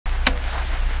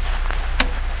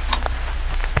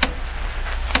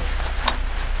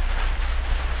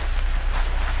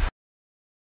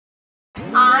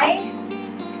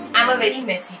I'm a very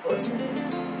messy person.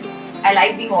 I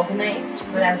like being organized,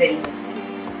 but I'm very messy.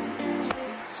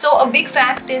 So a big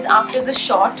fact is, after the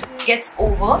shot gets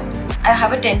over, I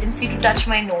have a tendency to touch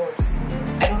my nose.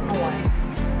 I don't know why.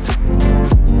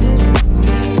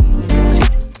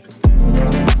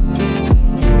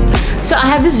 So I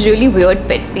have this really weird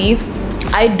pet peeve.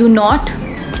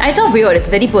 It's not weird, it's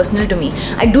very personal to me.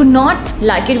 I do not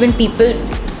like it when people...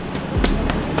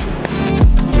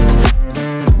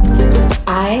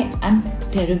 I am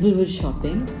terrible with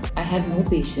shopping. I have no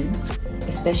patience,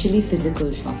 especially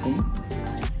physical shopping.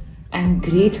 I'm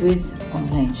great with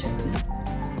online shopping.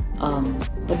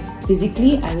 But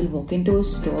physically, I will walk into a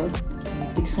store,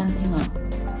 pick something up.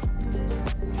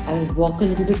 I will walk a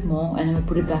little bit more and I will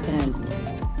put it back and I will go.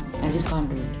 I just can't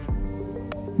do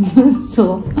it.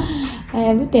 So, I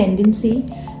have a tendency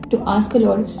to ask a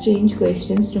lot of strange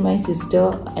questions to my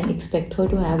sister and expect her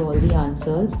to have all the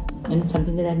answers. And it's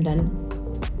something that I've done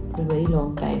for a very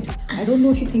long time. I don't know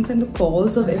if she thinks I'm the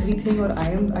cause of everything or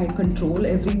I control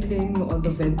everything or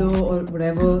the weather or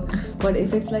whatever. But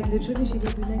if it's like literally, she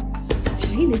will be like,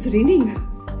 Shine, it's raining.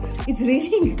 It's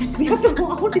raining. We have to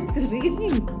go out. It's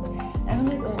raining. And I'm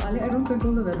like, oh, Ali, I don't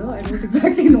control the weather. I don't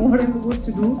exactly know what I'm supposed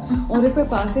to do. Or if we're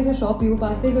passing a shop, we were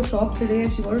passing a shop today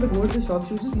and she wanted to go to the shop.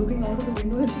 She was just looking out of the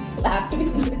window and she slapped me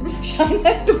and said, Shine,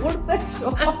 I have to go to that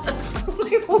shop. I'm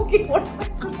like, okay, what am I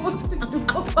supposed to do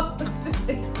about it?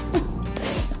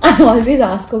 I always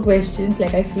ask her questions,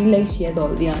 like I feel like she has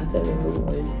all the answers in the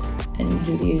world and it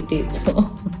really irritates her.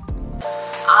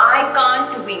 I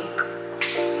can't wink.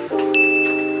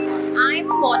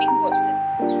 I'm a morning person.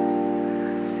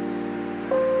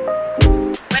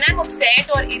 When I'm upset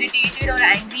or irritated or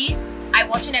angry, I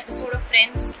watch an episode of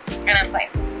Friends and I'm fine.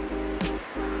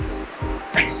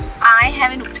 I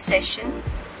have an obsession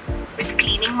with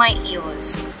cleaning my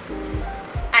ears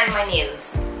and my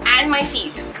nails and my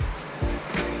feet.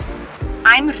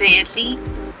 I'm rarely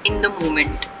in the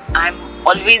moment. I'm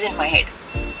always in my head.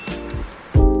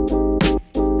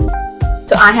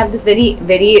 So I have this very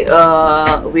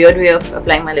weird way of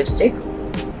applying my lipstick.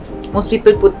 Most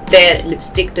people put their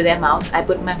lipstick to their mouth. I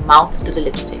put my mouth to the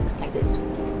lipstick, like this.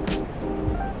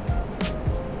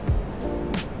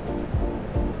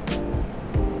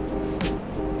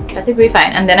 That's it, pretty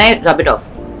fine. And then I rub it off.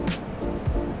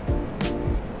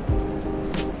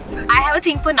 I have a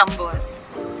thing for numbers.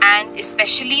 And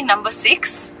especially number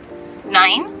 6,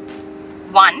 9,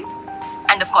 1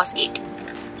 and of course 8.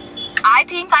 I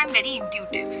think I'm very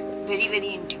intuitive.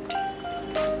 Very intuitive.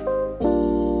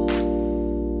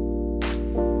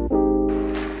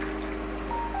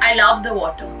 I love the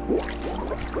water.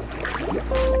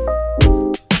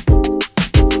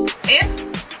 If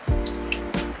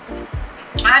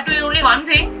I had to eat only one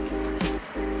thing,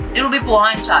 it would be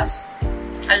poha and chas.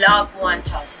 I love poha and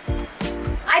chas.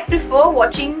 I prefer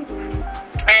watching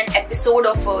an episode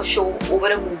of a show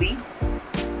over a movie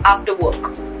after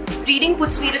work. Reading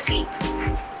puts me to sleep.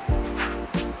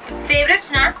 Favorite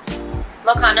snack?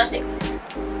 Makhana se.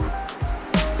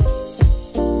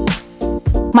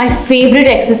 My favorite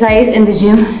exercise in the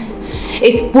gym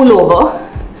is pullover,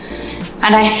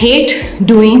 and I hate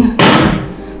doing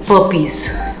burpees.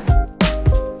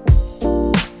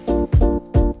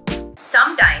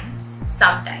 Sometimes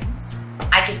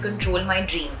I can control my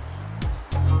dream.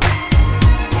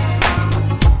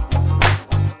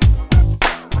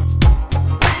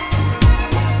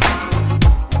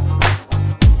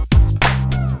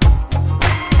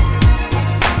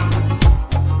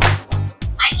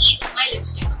 I eat my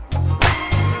lipstick.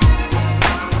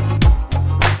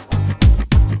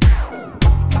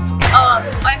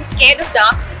 So I'm scared of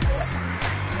dark rooms.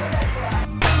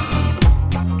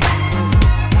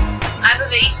 I have a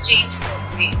very strange phone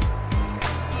face.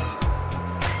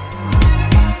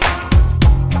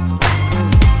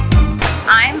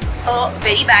 I'm a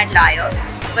very bad liar,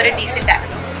 but a decent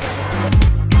actor.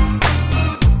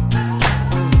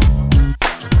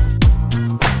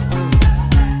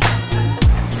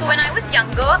 So when I was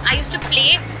younger, I used to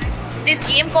play this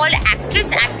game called Actress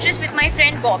with my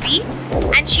friend Bobby,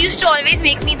 and she used to always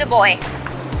make me the boy.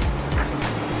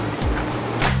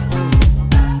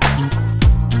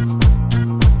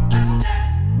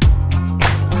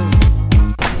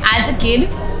 As a kid,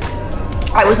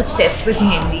 I was obsessed with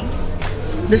mehendi,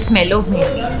 the smell of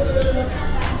mehendi.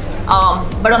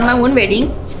 But on my own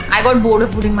wedding, I got bored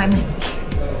of putting my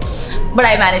mehendi, but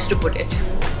I managed to put it.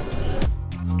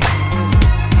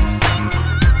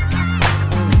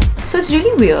 So it's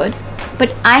really weird,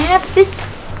 but I have this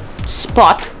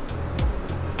spot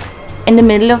in the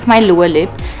middle of my lower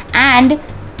lip, and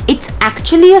it's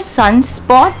actually a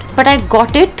sunspot, but I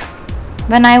got it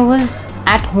when I was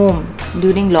at home.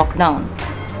 during lockdown.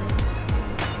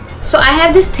 So I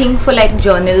have this thing for like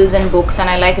journals and books, and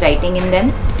I like writing in them.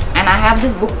 And I have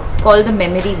this book called the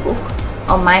memory book,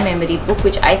 or my memory book,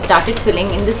 which I started filling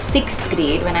in the 6th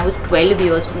grade when I was 12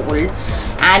 years old.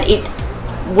 And it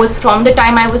was from the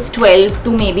time I was 12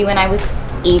 to maybe when I was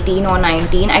 18 or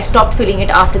 19. I stopped filling it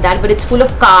after that, but it's full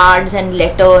of cards and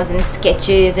letters and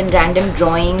sketches and random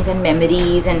drawings and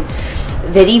memories, and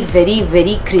very, very,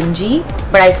 very cringy,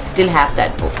 but I still have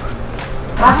that book.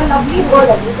 Have a lovely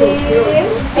birthday.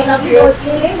 A lovely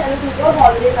birthday and a super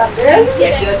holiday coming.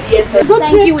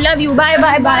 Thank you. Love you. Bye,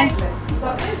 bye, bye.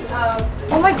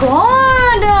 Oh my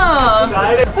god!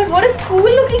 But what a cool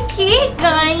looking cake,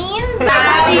 guys!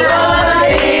 Happy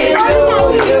birthday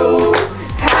to you!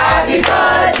 Happy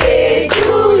birthday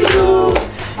to you!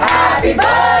 Happy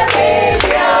birthday,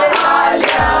 dear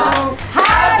Alia!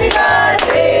 Happy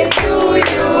birthday to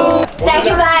you! Thank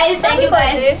you guys! Thank you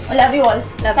guys! I love you all.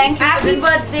 Thank you. Happy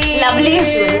birthday! Lovely.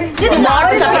 Just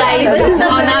not surprised.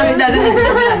 No, now it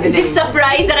doesn't. This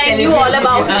surprise that I knew all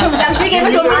about. Lakshmi came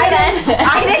and told me that.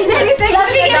 I didn't say anything.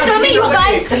 Lakshmi came and told me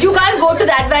you can't go to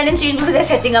that van and change because they're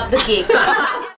setting up the cake.